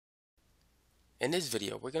In this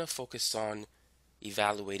video, we're going to focus on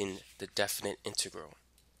evaluating the definite integral.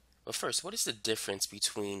 But first, what is the difference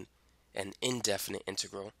between an indefinite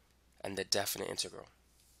integral and the definite integral?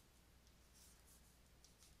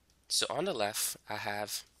 So on the left, I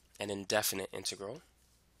have an indefinite integral,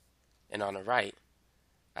 and on the right,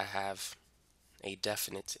 I have a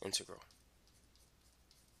definite integral.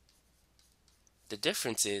 The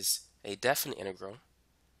difference is a definite integral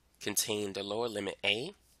contains the lower limit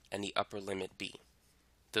a and the upper limit b.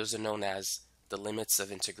 Those are known as the limits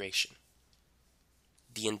of integration.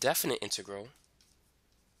 The indefinite integral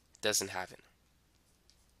doesn't have it.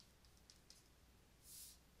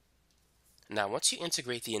 Now, once you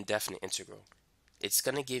integrate the indefinite integral, it's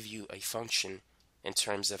going to give you a function in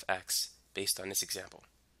terms of x based on this example.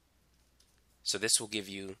 So this will give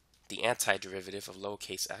you the antiderivative of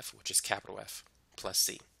lowercase f, which is capital F, plus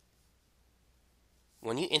c.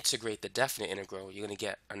 When you integrate the definite integral, you're going to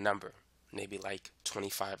get a number, maybe like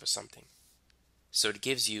 25 or something. So it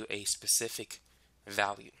gives you a specific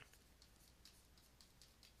value.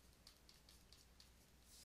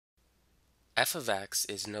 F of x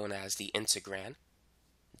is known as the integrand,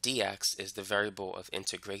 dx is the variable of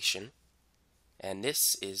integration, and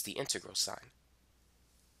this is the integral sign,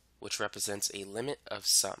 which represents a limit of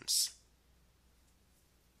sums.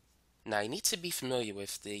 Now you need to be familiar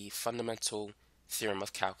with the fundamental theorem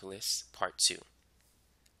of calculus, part 2,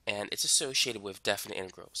 and it's associated with definite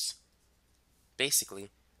integrals. Basically,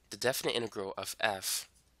 the definite integral of f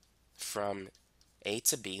from a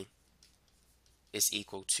to b is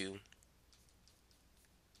equal to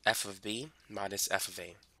f of b minus f of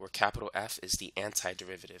a, where capital F is the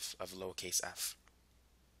antiderivative of lowercase f.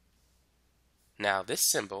 Now this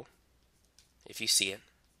symbol, if you see it,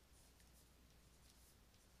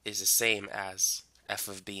 is the same as f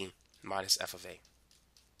of b minus f of a.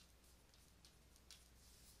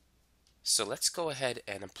 So let's go ahead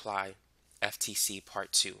and apply FTC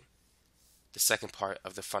part 2, the second part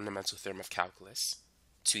of the fundamental theorem of calculus,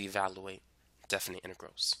 to evaluate definite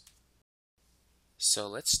integrals. So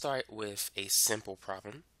let's start with a simple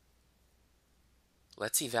problem.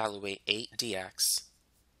 Let's evaluate 8 dx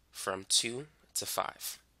from 2 to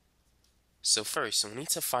 5. So first, we need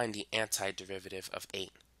to find the antiderivative of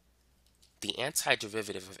 8. The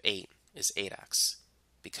antiderivative of 8 is 8x,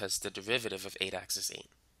 because the derivative of 8x is 8.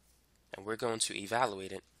 And we're going to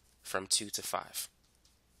evaluate it from 2 to 5.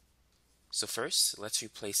 So first, let's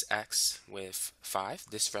replace x with 5.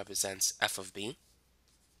 This represents f of b,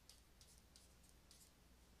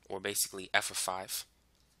 or basically f of 5.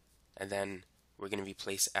 And then we're going to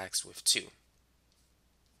replace x with 2.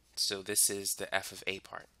 So this is the f of a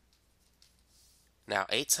part. Now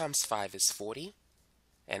 8 times 5 is 40,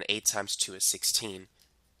 and 8 times 2 is 16.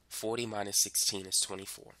 40 minus 16 is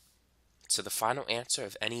 24. So the final answer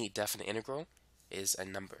of any definite integral is a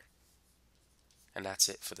number. And that's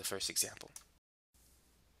it for the first example.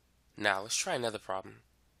 Now let's try another problem.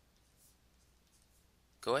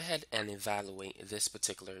 Go ahead and evaluate this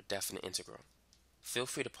particular definite integral. Feel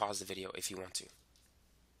free to pause the video if you want to.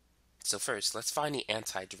 So first, let's find the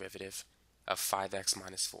antiderivative of 5x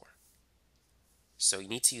minus 4. So you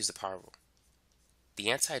need to use the power rule. The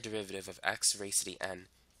antiderivative of x raised to the n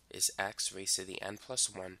is x raised to the n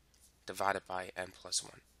plus 1 divided by n plus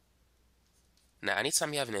 1. Now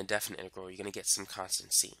anytime you have an indefinite integral, you're going to get some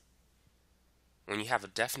constant c. When you have a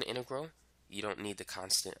definite integral, you don't need the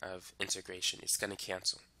constant of integration. It's going to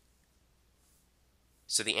cancel.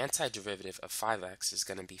 So the antiderivative of 5x is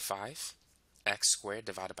going to be 5x squared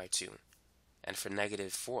divided by 2. And for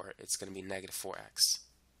negative 4, it's going to be negative 4x.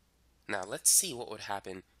 Now let's see what would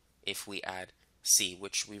happen if we add c,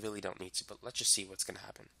 which we really don't need to, but let's just see what's going to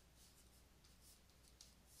happen.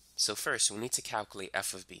 So first, we need to calculate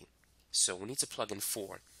f of b. So we need to plug in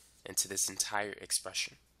 4 into this entire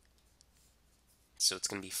expression. So it's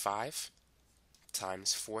going to be 5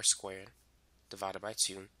 times 4 squared divided by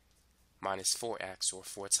 2 minus 4x, or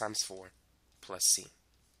 4 times 4, plus c.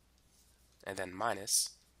 And then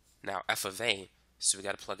minus, now f of a, so we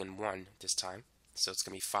got to plug in 1 this time. So it's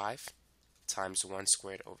going to be 5 times 1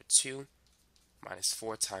 squared over 2 minus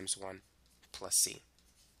 4 times 1 plus c.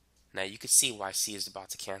 Now you can see why c is about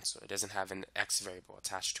to cancel. It doesn't have an x variable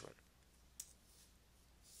attached to it.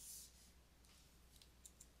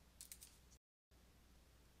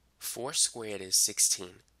 Four squared is 16.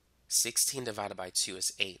 16 divided by 2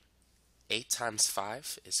 is 8. 8 times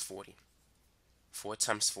 5 is 40. 4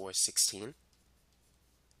 times 4 is 16.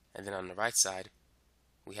 And then on the right side,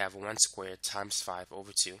 we have 1 squared times 5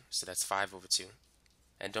 over 2. So that's 5 over 2.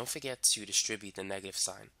 And don't forget to distribute the negative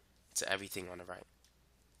sign to everything on the right.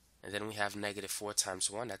 And then we have negative 4 times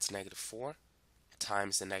 1, that's negative 4,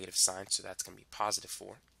 times the negative sign, so that's going to be positive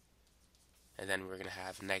 4. And then we're going to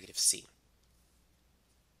have negative c.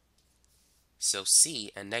 So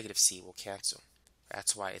c and negative c will cancel.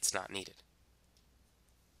 That's why it's not needed.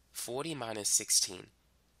 40 minus 16,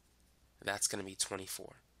 that's going to be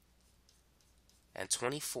 24. And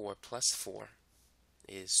 24 plus 4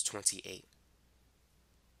 is 28.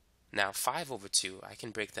 Now 5 over 2, I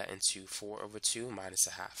can break that into 4 over 2 minus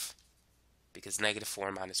a half, because negative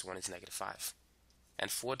 4 minus 1 is negative 5.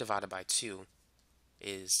 And 4 divided by 2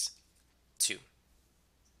 is 2.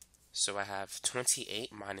 So I have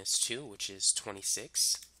 28 minus 2, which is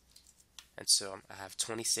 26. And so I have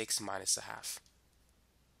 26 minus a half.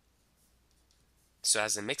 So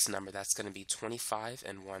as a mixed number, that's going to be 25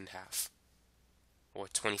 and 1/2, or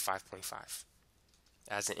 25.5.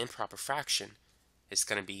 As an improper fraction, it's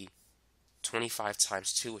going to be 25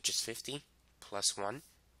 times 2, which is 50, plus 1,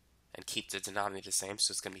 and keep the denominator the same,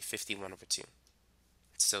 so it's going to be 51 over 2.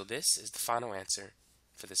 So this is the final answer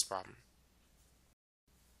for this problem.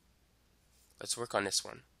 Let's work on this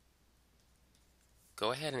one.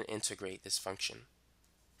 Go ahead and integrate this function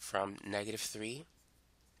from -3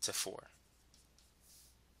 to 4.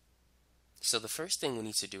 So the first thing we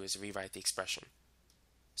need to do is rewrite the expression.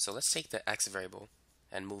 So let's take the x variable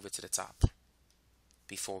and move it to the top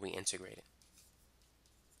before we integrate it.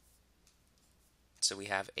 So we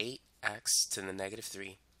have 8x to the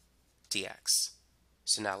 -3 dx.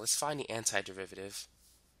 So now let's find the antiderivative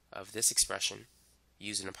of this expression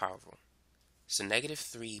using the power rule. So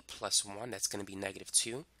 -3 plus 1, that's going to be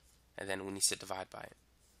 -2, and then we need to divide by it.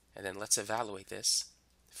 And then let's evaluate this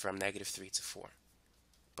from -3 to 4.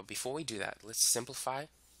 But before we do that, let's simplify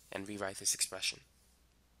and rewrite this expression.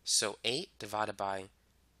 So 8 divided by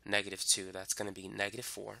 -2, that's going to be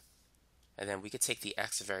 -4. And then we could take the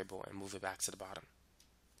x variable and move it back to the bottom.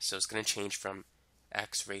 So it's going to change from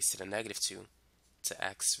x raised to the -2 to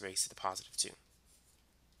x raised to the +2.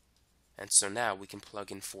 And so now we can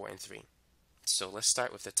plug in 4 and 3. So let's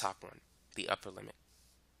start with the top one, the upper limit.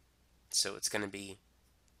 So it's going to be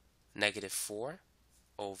 -4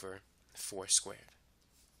 over 4 squared.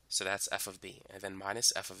 So that's f of b. And then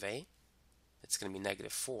minus f of a, it's going to be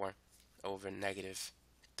 -4 over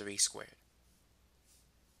 -3 squared.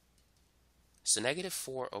 So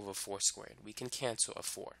 -4 over 4 squared, we can cancel a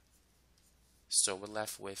 4. So we're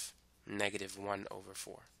left with -1 over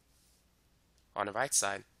 4. On the right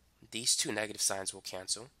side, these two negative signs will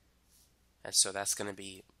cancel. And so that's going to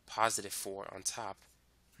be +4 on top.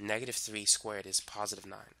 -3 squared is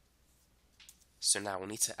 +9. So now we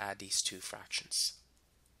need to add these two fractions.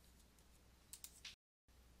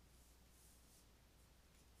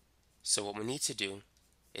 So what we need to do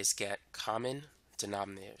is get common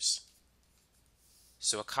denominators.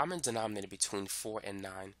 So a common denominator between 4 and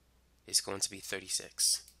 9 is going to be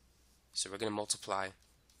 36. So we're going to multiply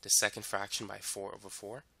the second fraction by 4 over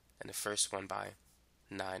 4 and the first one by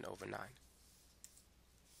 9 over 9.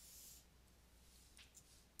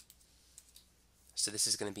 So this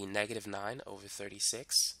is going to be -9 over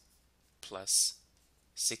 36 plus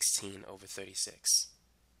 16 over 36.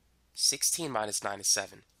 16 minus 9 is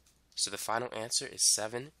 7. So the final answer is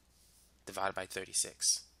 7 divided by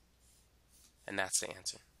 36. And that's the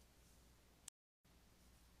answer.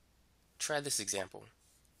 Try this example.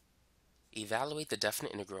 Evaluate the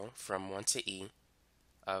definite integral from 1 to e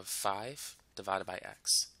of 5 divided by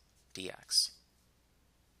x dx.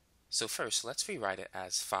 So first, let's rewrite it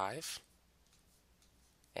as 5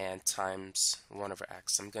 and times 1 over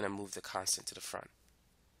x. I'm going to move the constant to the front.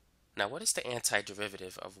 Now, what is the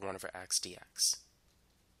antiderivative of 1 over x dx?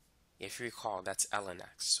 If you recall, that's ln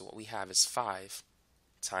x. So what we have is 5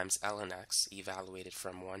 times ln x evaluated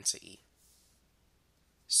from 1 to e.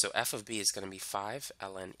 So f of b is going to be 5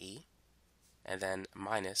 ln e, and then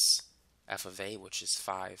minus f of a, which is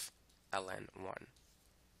 5 ln 1.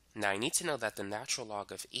 Now you need to know that the natural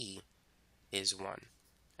log of e is 1,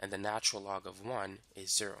 and the natural log of 1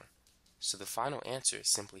 is 0. So the final answer is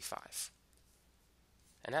simply 5.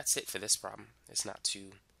 And that's it for this problem. It's not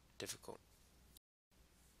too difficult.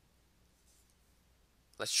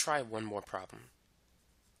 Let's try one more problem.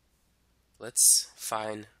 Let's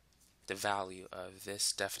find the value of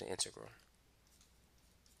this definite integral.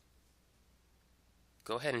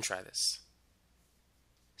 Go ahead and try this.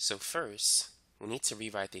 So first, we need to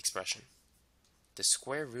rewrite the expression. The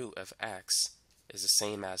square root of x is the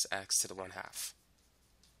same as x to the 1/2.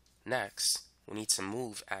 Next, we need to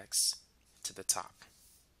move x to the top.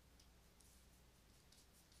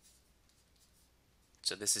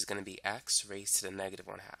 So this is going to be x raised to the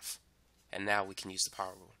 -1/2. And now we can use the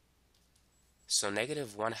power rule. So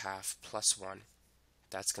 -1/2 plus 1,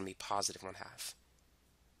 that's going to be +1/2.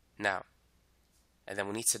 Now, and then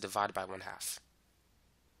we need to divide by 1/2.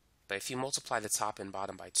 But if you multiply the top and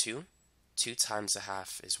bottom by 2, 2 times a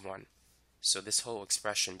half is 1. So this whole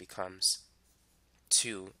expression becomes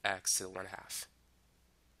 2x to the 1/2,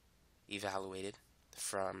 evaluated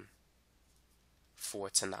from 4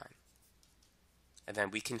 to 9. And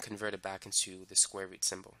then we can convert it back into the square root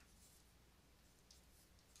symbol.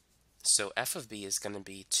 So f of b is going to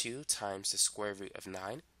be 2 times the square root of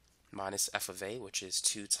 9 minus f of a, which is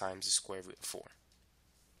 2 times the square root of 4.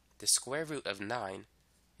 The square root of 9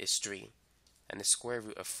 is 3, and the square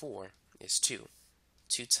root of 4 is 2.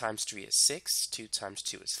 2 times 3 is 6, 2 times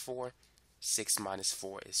 2 is 4, 6 minus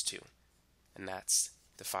 4 is 2. And that's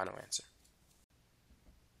the final answer.